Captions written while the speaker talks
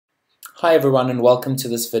Hi everyone and welcome to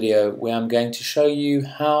this video where I'm going to show you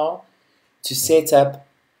how to set up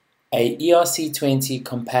a ERC20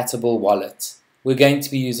 compatible wallet. We're going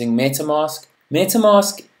to be using Metamask.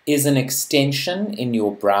 Metamask is an extension in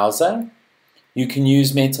your browser. You can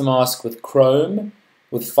use Metamask with Chrome,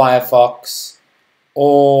 with Firefox,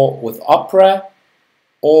 or with Opera,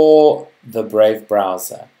 or the Brave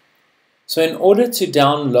browser. So in order to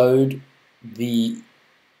download the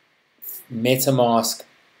Metamask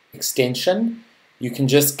extension, you can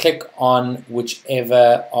just click on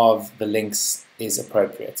whichever of the links is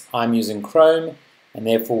appropriate. I'm using Chrome and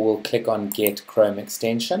therefore we'll click on Get Chrome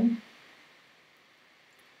Extension.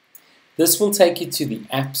 This will take you to the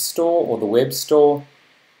App Store or the Web Store,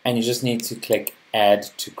 and you just need to click Add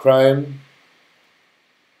to Chrome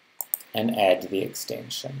and add the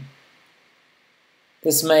extension.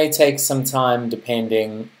 This may take some time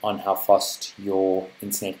depending on how fast your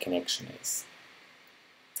internet connection is.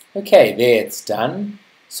 Okay, there it's done.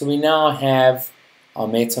 So we now have our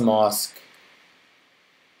Metamask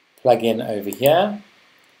plugin over here,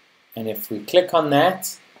 and if we click on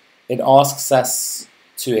that, it asks us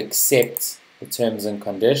to accept the terms and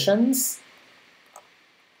conditions,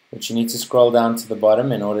 which you need to scroll down to the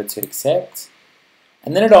bottom in order to accept,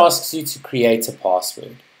 and then it asks you to create a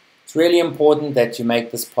password. It's really important that you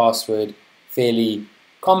make this password fairly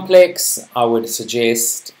complex. I would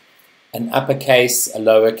suggest an uppercase, a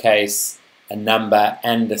lowercase, a number,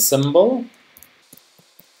 and a symbol.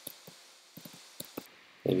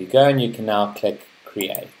 There we go, and you can now click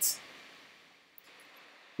Create.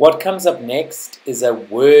 What comes up next is a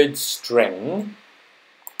word string,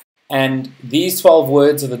 and these 12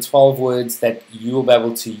 words are the 12 words that you will be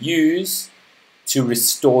able to use to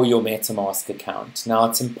restore your Metamask account. Now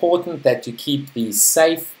it's important that you keep these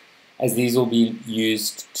safe, as these will be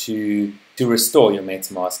used to restore your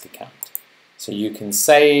Metamask account. So you can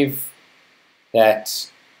save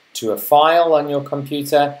that to a file on your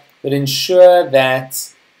computer, but ensure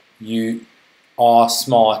that you are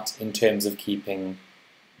smart in terms of keeping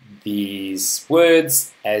these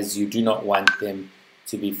words, as you do not want them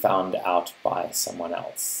to be found out by someone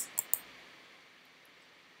else.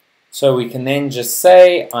 So we can then just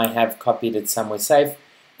say, I have copied it somewhere safe,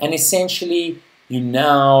 and essentially you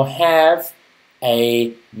now have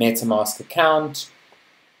a Metamask account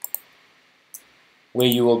where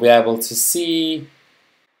you will be able to see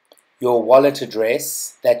your wallet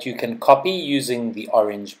address that you can copy using the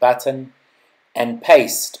orange button and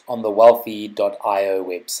paste on the wealthy.io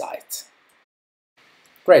website.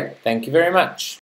 Great, thank you very much.